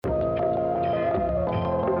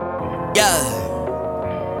Yeah,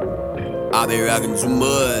 I been rockin' too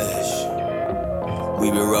much.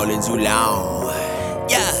 We been rollin' too long.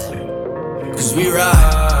 Yeah, cause we rock,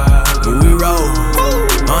 and we roll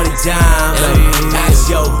on the time. At the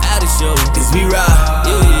show, cause we rock,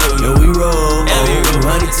 and we roll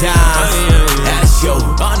on the time. At the show,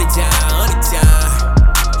 on the time.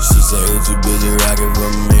 She say you too busy rockin' for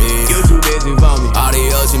me. You too busy for me. All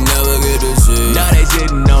the others you never get to see. Now they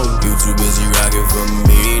didn't know. You too busy rockin' for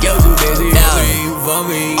me. You too busy for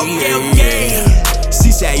me. Okay. She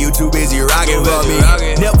said you too busy rockin' for me.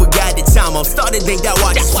 Never got the time. I'm starting to think that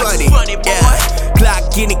watch is funny. Yeah.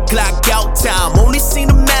 Clock in and clock out time. Only seem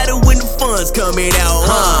to matter when the funds coming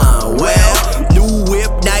out. Well, new whip,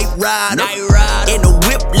 night rider. And the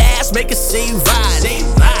whip last make it seem violent.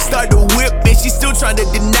 Start the whip and she still trying to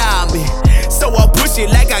deny me. So I push it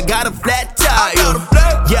like I got a flat tire.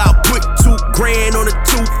 Yeah, I put $2,000 on the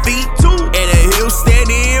 2 feet. And a hill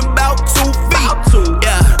standing about 2 feet.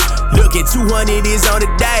 Yeah, look at 200 is on the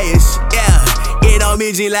dash. Yeah, and I'm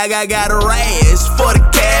itching like I got a rash. For the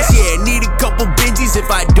cash, yeah, need a couple Benjis. If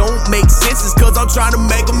I don't make sense, it's cause I'm trying to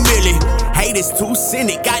make a million. Hey, this too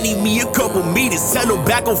cynic, I need me a couple meters. Tell them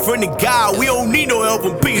back on front of God, we don't need no help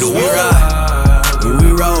from Peter. We rock, and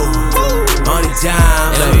we roll on the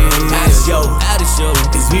time. At the show,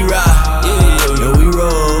 cause we rock, and we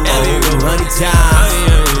roll on the time.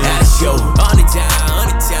 At the show, on the time.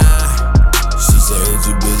 She said you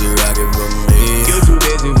too busy rockin' for me. You too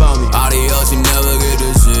busy for me. All the others you never get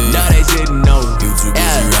to see. Now they didn't know. You too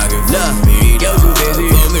busy rockin' for me. You too busy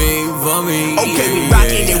for me. Okay, we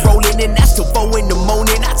rockin' and rollin' and that's till 4 in the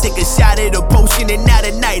morning. I take a shot at a potion and now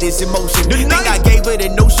the night is in motion. Think I gave her the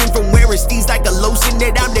notion from wearing steez like a lotion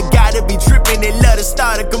that I'm the guy to be trippin' and let her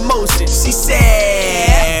start a commotion. She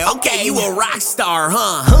said, okay, you a rock star,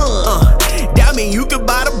 huh? That mean you could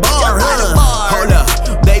buy the bar, huh? Hold up,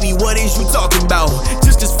 baby, what is you talking about?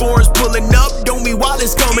 Just as far as pulling up, don't mean while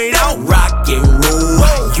it's coming out. Rock and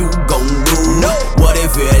roll, you gon' do what it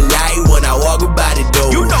feel like when I walk by the door.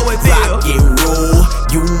 You know it feel. Rock and roll,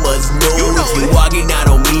 you must know. If you walking out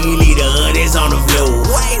on me, leave the others on the floor.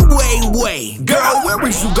 Wait, girl, where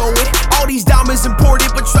is you going? All these diamonds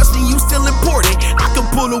imported, but trust me, you still important. I can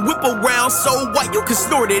pull a whip around so white you can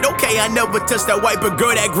snort it. Okay, I never touched that white, but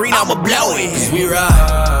girl, that green, I'ma blow it. Cause we rock,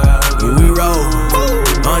 and we roll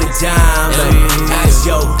on the time. At the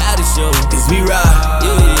show, cause we rock,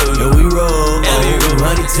 and we roll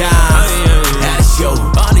on the time. At the show.